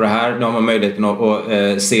lyssnar på det här. Nu har man möjligheten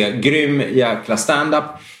att se grym jäkla stand-up.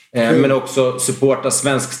 Men också supporta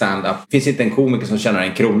svensk stand-up. Det finns inte en komiker som tjänar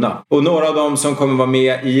en krona. Och några av dem som kommer vara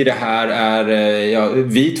med i det här är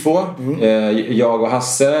vi två. Jag och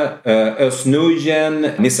Hasse. Özz Nujen,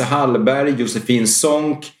 Nisse Hallberg, Josefin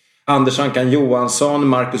Sonck, Anders Ankan Johansson,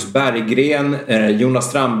 Marcus Berggren, Jonas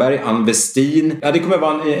Strandberg, Ann Westin. Ja, det kommer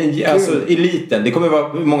vara alltså eliten. Det kommer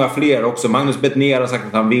vara många fler också. Magnus Bettner har sagt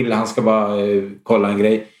att han vill. Han ska bara kolla en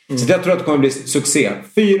grej. Så jag tror att det kommer bli succé.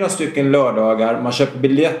 4 stycken lördagar. Man köper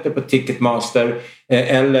biljetter på Ticketmaster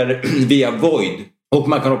eller via Void. Och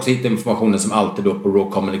man kan också hitta informationen som alltid då på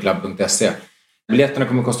rawcomedyclub.se. Biljetterna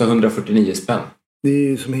kommer att kosta 149 spänn. Det är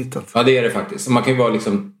ju som hittat. Ja, det är det faktiskt. Man kan ju vara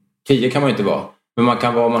liksom 10 kan man ju inte vara. Men man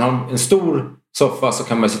kan vara, om man har en stor soffa så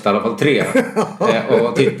kan man sitta i alla fall 3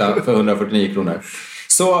 och titta för 149 kronor.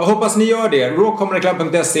 Så hoppas ni gör det.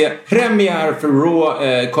 rawcomedyclub.se, premiär för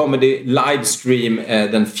Raw Comedy Livestream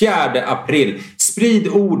den 4 april. Sprid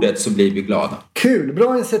ordet så blir vi glada. Kul,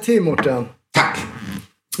 bra initiativ Mårten. Tack.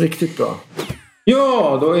 Riktigt bra.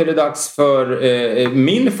 Ja, då är det dags för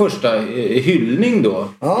min första hyllning då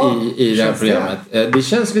i det här programmet. Det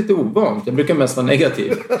känns lite ovant. Jag brukar mest vara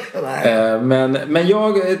negativ. Men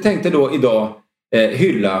jag tänkte då idag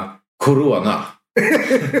hylla corona.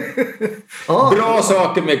 Bra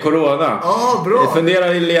saker med corona. Bra.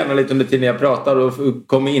 Fundera gärna lite under tiden jag pratar och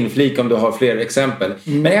kom inflika om du har fler exempel.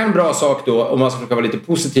 Men en bra sak då, om man ska vara lite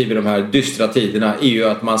positiv i de här dystra tiderna, är ju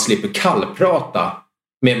att man slipper kallprata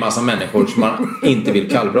med massa människor som man inte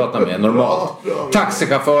vill kallprata med normalt.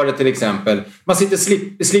 Taxichaufförer till exempel. Man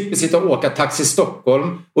slipper sitta och åka taxi i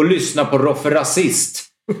Stockholm och lyssna på Roffe Rasist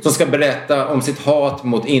som ska berätta om sitt hat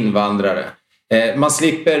mot invandrare. Man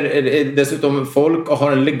slipper dessutom folk och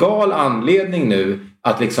har en legal anledning nu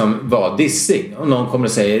att liksom vara dissig. Och någon kommer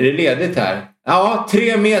och säger, är det ledigt här? Ja,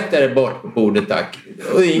 3 meter bort på bordet tack.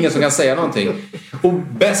 Och det är ingen som kan säga någonting. Och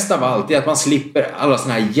bäst av allt är att man slipper alla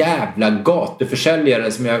såna här jävla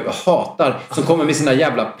gatuförsäljare som jag hatar. Som kommer med sina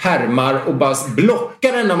jävla pärmar och bara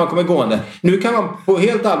blockar den när man kommer gående. Nu kan man på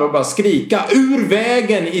helt allvar bara skrika, ur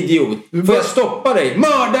vägen idiot. Får jag stoppa dig?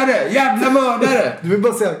 Mördare! Jävla mördare! Du vill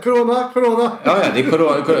bara säga, corona. Ja, det är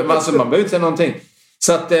corona. Alltså, man behöver inte säga någonting.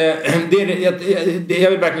 Så att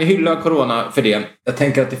jag vill verkligen hylla corona för det. Jag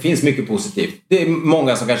tänker att det finns mycket positivt. Det är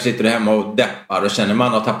många som kanske sitter hemma och deppar och känner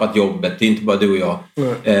man har tappat jobbet. Det är inte bara du och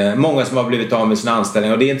jag. Många som har blivit av med sina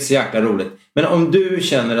anställningar och det är inte så jäkla roligt. Men om du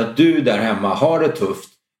känner att du där hemma har det tufft.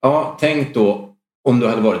 Ja, tänk då om du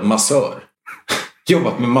hade varit massör.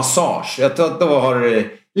 Jobbat med massage. Jag tror att då har det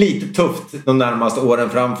lite tufft de närmaste åren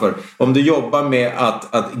framför. Om du jobbar med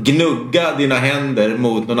att gnugga dina händer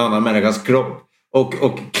mot någon annan människas kropp. Och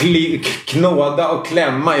knåda och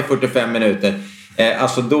klämma i 45 minuter.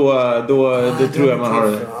 Alltså då tror jag man har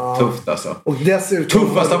det tufft alltså. Och dessutom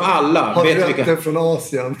tuffast av alla. Har rätter från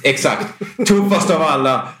Asien. Exakt. Tuffast av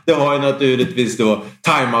alla. Det har ju naturligtvis då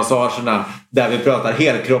thai-massagerna där vi pratar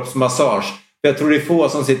helkroppsmassage. Jag tror det är få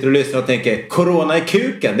som sitter och lyssnar och tänker corona i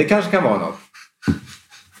kuken. Det kanske kan vara något.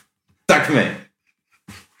 Tack för mig.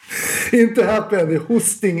 Inte happy ending,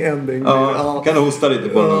 hosting ending. Ja, kan du hosta lite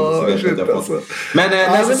på någon så vet jag alltså. Men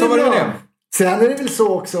så var det med det. Sen är det väl så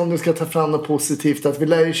också, om du ska ta fram något positivt, att vi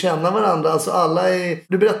lär ju känna varandra. Alltså alla är,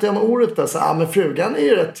 du berättade om ordet där, så men frugan är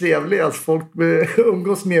ju rätt trevlig. Alltså folk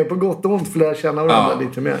umgås mer på gott och ont för att lära känna varandra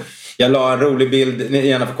lite mer. Jag la en rolig bild, ni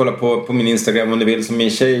gärna får kolla på min Instagram om ni vill, som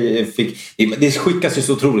min tjej fick. Det skickas ju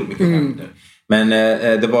så otroligt mycket nu. Men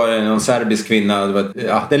det var någon serbisk kvinna,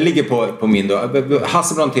 den ligger på min då.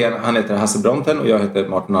 Hasse Brontén, han heter Hasse Bronten och jag heter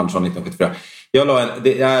Mårten Andersson 1974.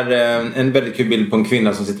 Det är en väldigt kul bild på en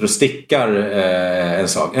kvinna som sitter och stickar en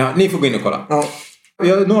sak. Ja, ni får gå in och kolla. Ja.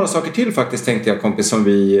 Jag har några saker till faktiskt, tänkte jag kompis, som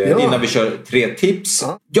innan vi kör 3 tips.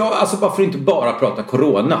 Ja, alltså bara för att inte bara prata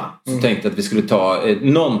corona så tänkte jag att vi skulle ta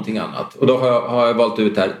någonting annat. Och då har jag valt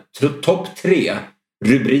ut här topp 3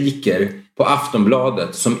 rubriker på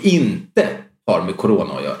Aftonbladet som inte har med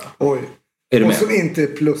corona att göra. Oj. Är du med? Och som inte är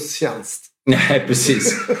plustjänst. Nej,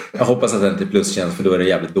 precis. Jag hoppas att det inte är plustjänst, för då är det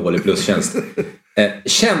jävligt dålig plustjänst.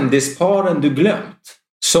 Kändisparen du glömt,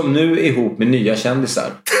 som nu är ihop med nya kändisar.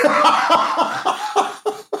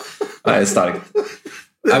 Nej, det är starkt.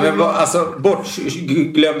 Alltså,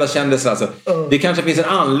 bortglömda kändisar alltså. Det kanske finns en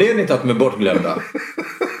anledning till att de är bortglömda.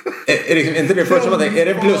 Är inte det första man tänker? Är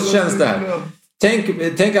det en plustjänst det här?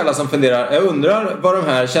 Tänk alla som funderar. Jag undrar vad de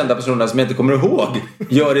här kända personerna som jag inte kommer ihåg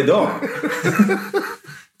gör idag.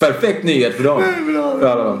 Perfekt nyhet för dem.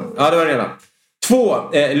 Ja, det var det ena. 2.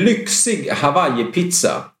 Lyxig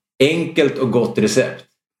Hawaii-pizza. Enkelt och gott recept.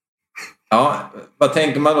 Ja, vad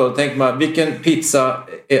tänker man då? Tänker man, vilken pizza,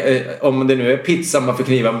 om det nu är pizza man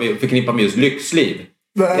förknippar med just lyxliv.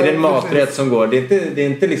 Nej, är det en maträtt som går? Det är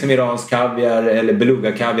inte liksom iransk kaviar eller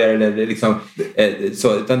beluga-kaviar eller liksom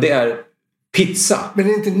så, utan det är pizza. Men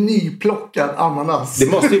det är inte nyplockad ananas.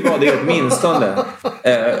 Det måste ju vara det åtminstone.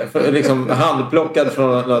 Liksom handplockad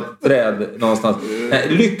från något träd någonstans.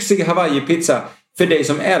 Lyxig Hawaii-pizza. För dig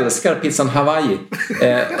som älskar pizzan Hawaii.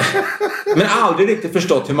 Men aldrig riktigt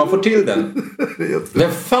förstått hur man får till den.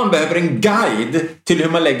 Vem fan behöver en guide till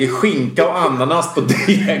hur man lägger skinka och ananas på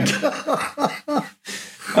deg?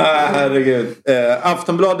 Herregud.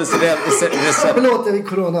 Aftonbladets recept. Förlåt, är det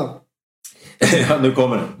corona? Ja,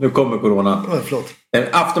 nu kommer corona. Förlåt.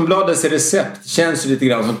 Aftonbladets recept känns ju lite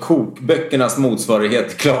grann som kokböckernas motsvarighet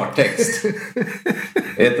till klartext.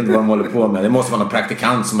 Jag vet inte vad de håller på med. Det måste vara någon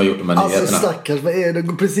praktikant som har gjort de här nyheterna. Alltså stackars, vad är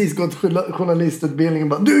det? Precis gått journalistutbildningen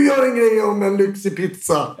bara, du gör en grej om en lyxig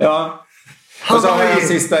pizza. Ja. Och så har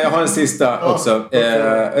jag en sista också.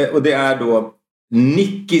 Och det är då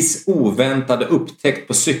Nickis oväntade upptäckt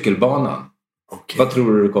på cykelbanan. Okay. Vad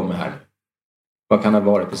tror du kommer här? Vad kan det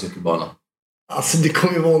ha varit på cykelbanan? Alltså det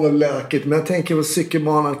kommer ju vara något lökigt. Men jag tänker på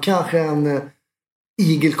cykelbanan. Kanske en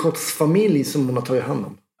igelkottsfamilj som hon har tagit hand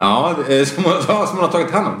om. Ja, som hon har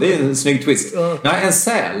tagit hand om. Det är en snygg twist. Ja. Nej, en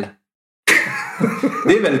säl.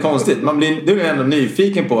 Det är väldigt konstigt. Det är ändå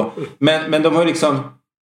nyfiken på. Men de har liksom...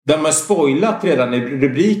 De har spoilat redan i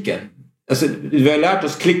rubriken. Alltså, vi har lärt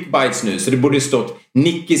oss clickbites nu. Så det borde stått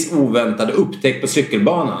Nickis oväntade upptäckt på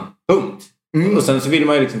cykelbanan. Punkt. Och sen så vill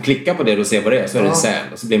man ju liksom klicka på det och se vad det är. Så är det en säl.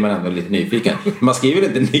 Och så blir man ändå lite nyfiken. Man skriver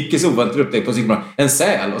inte Nickis oväntade upptäckt på cykelbanan. En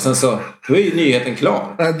säl. Och sen så... Då är ju nyheten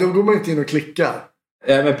klar. Då går man inte in och klickar.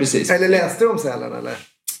 Ja, men precis. Eller läste du om sälen eller?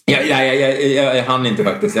 Jag hann inte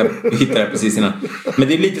faktiskt. Jag hittade det precis innan. Men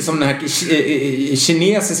det är lite som den här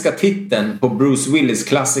kinesiska titeln på Bruce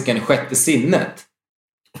Willis-klassikern Sjätte sinnet.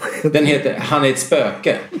 Den heter Han är ett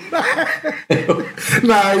spöke.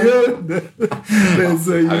 Nej, gör det. Det är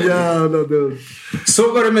så jävla dumt.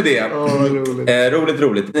 Så var det med det.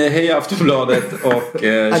 Roligt. Hej Aftonbladet. Och,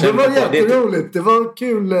 det var jätteroligt. Det var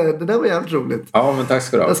kul. Det där var jävligt roligt. Ja, men tack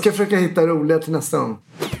ska du ha. Jag ska försöka hitta roliga till nästa gång.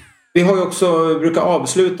 Vi har ju också, brukar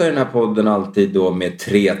avsluta den här podden alltid då med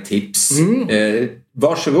 3 tips.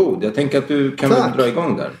 Varsågod, jag tänker att du kan väl dra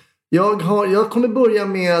igång där. Jag kommer börja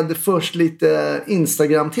med först lite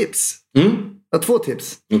Instagram-tips. Jag har 2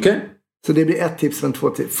 tips. Okay. Så det blir 1 tips men 2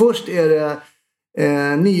 tips. Först är det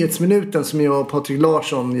nyhetsminuten som jag och Patrik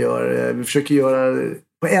Larsson gör. Vi försöker göra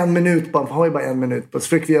på 1 minut. Vi har ju bara 1 minut. Så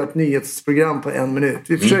försöker vi göra ett nyhetsprogram på 1 minut.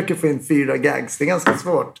 Vi försöker få in 4 gags. Det är ganska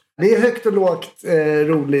svårt. Det är högt och lågt,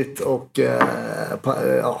 roligt och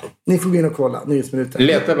ni får gå in och kolla nyhetsminuten.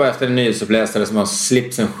 Leta bara efter en nyhetsuppläsare som har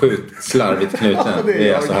slipsen sjukt slarvigt knuten. Det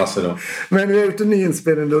är alltså Hasse då. Men vi har gjort en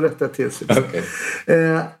nyinspelning, då rättar jag till sig. Okay.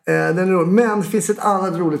 Den är rolig. Men det finns ett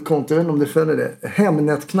annat roligt konto, jag vet inte om du följer det.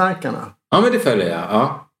 Hemnetknarkarna. Ja, men det följer jag,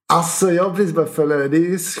 ja. Alltså, jag har precis bara följa det. Det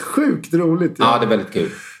är sjukt roligt. Ja, det är väldigt kul.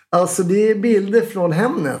 Alltså, det är bilder från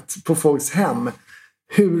Hemnet på folks hem.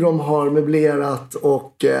 Hur de har möblerat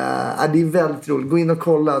och det är väldigt roligt. Gå in och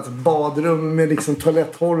kolla. Alltså, badrum med liksom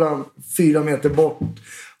toaletthållan 4 meter bort.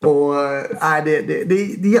 Och det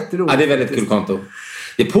är jätteroligt. Ja, det är väldigt kul konto.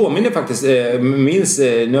 Det påminner faktiskt,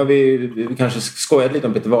 nu har vi kanske skojat lite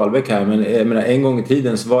om Peter Wahlbeck här, men jag menar, en gång i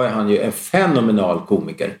tiden så var han ju en fenomenal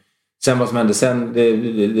komiker. Sen vad som hände sen,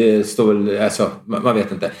 det står väl, alltså, man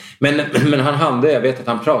vet inte. Men han hade, jag vet att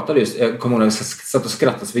han pratade just, jag kommer ihåg att vi satt och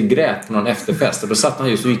skrattade så vi grät på någon efterfest. Och då satt han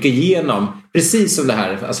just och gick igenom, precis som det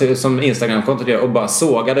här, alltså som Instagram-kontot gör, och bara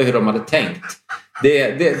sågade hur de hade tänkt.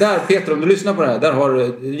 Där Peter, om du lyssnar på det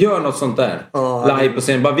här, gör något sånt där. Live på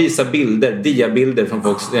scenen, bara visa bilder, diabilder från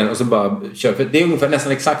folks, och så bara kör. För det är ungefär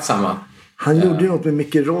nästan exakt samma. Han gjorde ju något med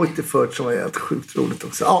Micke Reuter förut som var helt sjukt roligt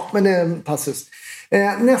också. Ja, men det är en passus.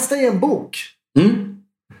 Nästa är en bok.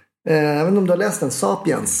 Jag vet inte om du har läst den,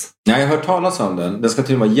 Sapiens. Nej, jag har hört talas om den. Den ska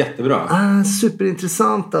till och med vara jättebra.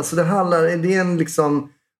 Superintressant. Alltså, det är en liksom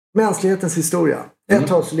mänsklighetens historia. Ett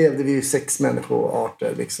tag så levde vi ju 6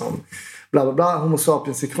 människoarter liksom. Bla bla bla, Homo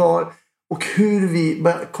sapiens är kvar. Och hur vi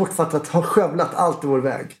kortfattat har skövlat allt i vår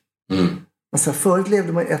väg. Alltså, förut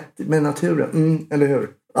levde man med naturen. Eller hur?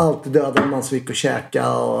 Allt dödade man så gick och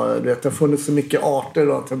käka. Och det har funnits så mycket arter.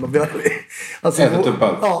 Och alltså, ätit upp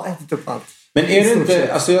allt. Ja, ätit upp allt. Men är det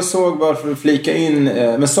inte, alltså jag såg bara för att flika in,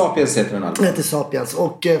 men Sapiens heter den alltså. Den heter Sapiens.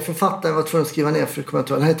 Och författaren var tvungen att skriva ner för att komma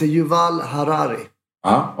till. Den heter Yuval Harari.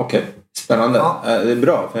 Ja, okej. Spännande. Det är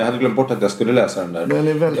bra, för jag hade glömt bort att jag skulle läsa den där.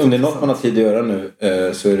 Om det är något man har tid att göra nu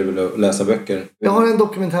så är det väl att läsa böcker. Jag har en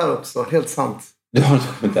dokumentär också, helt sant. Du har en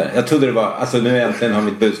dokumentär? Jag trodde det var, alltså nu äntligen har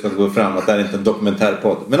mitt budskap gått fram att det här är inte en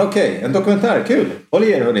dokumentärpodd. Men okej, en dokumentär, kul. Håll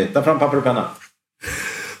i er hörni, ta fram papper och penna.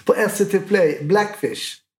 På SCT Play,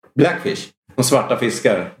 Blackfish. Blackfish? De svarta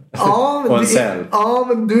fiskar. Ja, och en säl. Ja,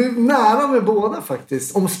 men du är nära med båda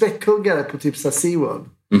faktiskt. Om späckhuggare på typ SeaWorld.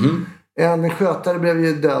 Mm-hmm. En skötare blev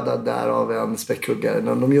ju dödad där av en späckhuggare.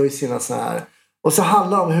 De gör ju sina så här. Och så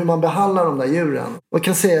handlar det om hur man behandlar de där djuren. Man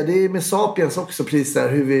kan säga, det är med Sapiens också precis där.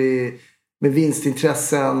 Hur vi, med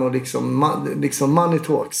vinstintressen och liksom money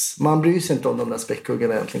talks. Man bryr sig inte om de där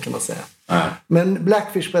späckhuggarna egentligen, kan man säga. Nej. Men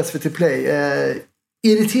Blackfish på SVT Play.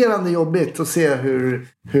 Irriterande jobbigt att se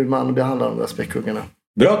hur man behandlar de där späckhuggarna.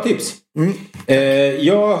 Bra tips.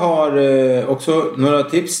 Jag har också några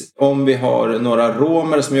tips. Om vi har några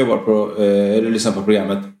romer som jobbar på eller lyssnar på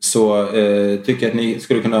programmet, så tycker jag att ni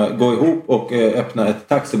skulle kunna gå ihop och öppna ett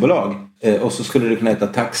taxibolag. Och så skulle det kunna heta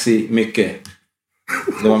Taxi Mycket.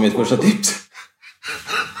 Det var mitt första tips.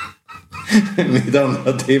 Mitt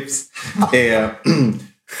andra tips är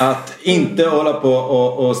att inte hålla på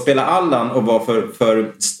och spela Allan och vara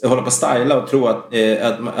för hålla på att styla och tro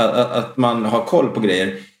att man har koll på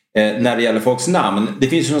grejer när det gäller folks namn. Det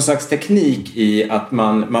finns ju någon slags teknik i att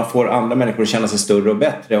man får andra människor att känna sig större och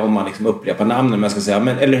bättre om man liksom upprepar namnen. Man ska säga,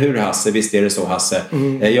 men, eller hur Hasse, visst är det så Hasse?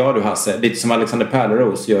 Ja du Hasse, lite som Alexander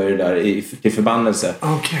Pärleros gör det där till förbannelse.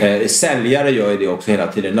 Säljare gör ju det också hela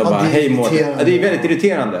tiden. Och bara, hej Mårten. Det är väldigt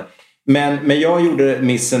irriterande. Men jag gjorde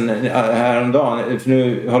missen häromdagen, för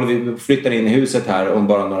nu håller vi flyttar in i huset här om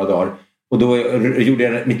bara några dagar. Och då gjorde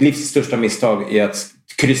jag mitt livs största misstag i att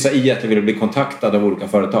kryssa i att jag ville bli kontaktad av olika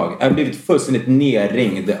företag. Jag har blivit fullständigt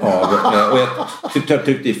nerringd av, och jag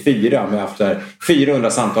tryckte i 4, men efter 400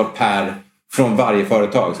 samtal per från varje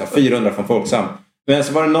företag. Så 400 från Folksam. Men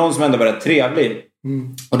så var det någon som ändå var rätt trevlig.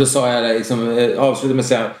 Och då sa jag liksom, avslutade med att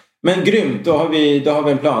säga, men grymt, då har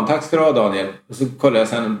vi en plan. Tack ska du ha Daniel. Och så kollade jag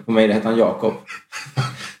sen på mig, det hette han Jakob.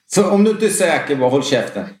 Så om du inte är säker, bara håll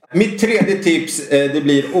käften. Mitt tredje tips, det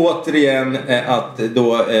blir återigen att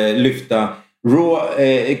då lyfta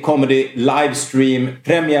Raw Comedy Livestream.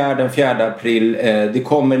 Premiär den 4 april. Det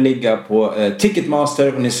kommer ligga på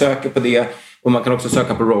Ticketmaster och ni söker på det. Och man kan också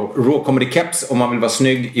söka på Raw Comedy Caps om man vill vara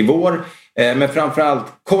snygg i vår. Men framförallt,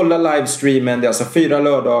 kolla livestreamen. Det är alltså 4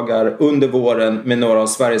 lördagar under våren med några av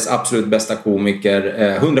Sveriges absolut bästa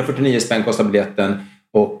komiker. 149 spänn kostar biljetten.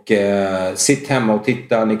 Och sitt hemma och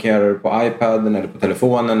titta. Ni kan göra det på iPaden eller på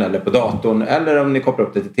telefonen eller på datorn. Eller om ni kopplar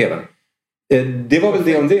upp det till tvn. Det var väl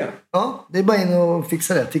det om det. Ja, det är bara in och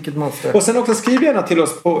fixa det. Ticketmaster. Och sen också skriv gärna till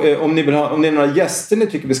oss på, om ni vill ha, om det är några gäster ni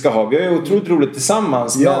tycker vi ska ha. Vi har ju otroligt roligt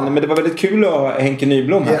tillsammans. Ja. Men det var väldigt kul att ha Henke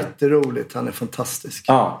Nyblom här. Jätteroligt, han är fantastisk.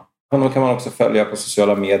 Ja, honom kan man också följa på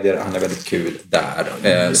sociala medier. Han är väldigt kul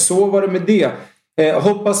där. Så var det med det.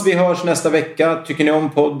 Hoppas vi hörs nästa vecka. Tycker ni om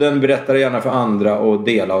podden, berätta gärna för andra och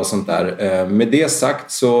dela och sånt där. Med det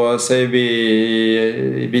sagt så säger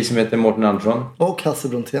vi som heter Mårten Andersson och Hasse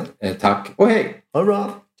Brontén. Tack och hej. Ha det bra.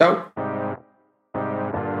 Ciao.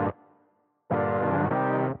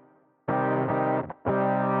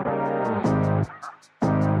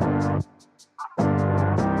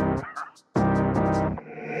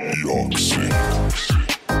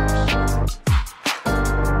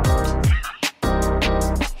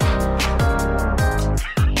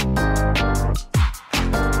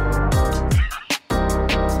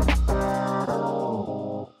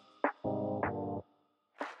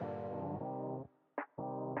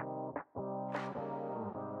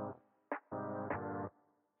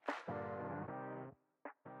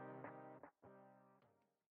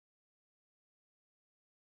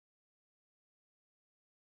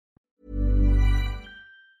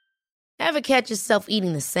 Ever catch yourself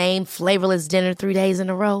eating the same flavorless dinner 3 days in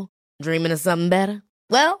a row? Dreaming of something better?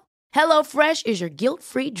 Well, HelloFresh is your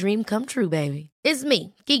guilt-free dream come true, baby. It's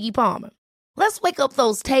me, Keke Palmer. Let's wake up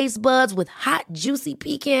those taste buds with hot, juicy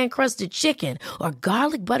pecan-crusted chicken or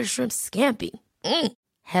garlic butter shrimp scampi.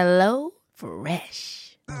 Hello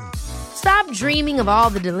Fresh. Stop dreaming of all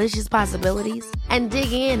the delicious possibilities and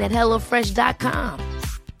dig in at HelloFresh.com.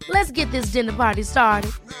 Let's get this dinner party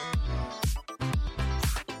started.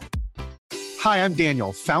 Hi, I'm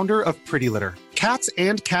Daniel, founder of Pretty Litter. Cats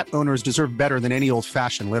and cat owners deserve better than any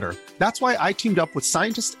old-fashioned litter. That's why I teamed up with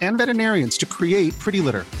scientists and veterinarians to create Pretty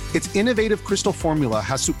Litter. Its innovative crystal formula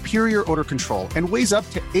has superior odor control and weighs up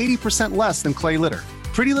to 80% less than clay litter.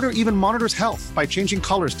 Pretty Litter even monitors health by changing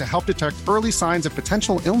colors to help detect early signs of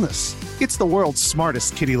potential illness. It's the world's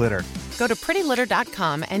smartest kitty litter. Go to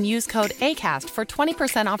prettylitter.com and use code ACAST for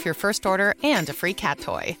 20% off your first order and a free cat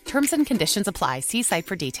toy. Terms and conditions apply. See site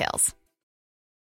for details.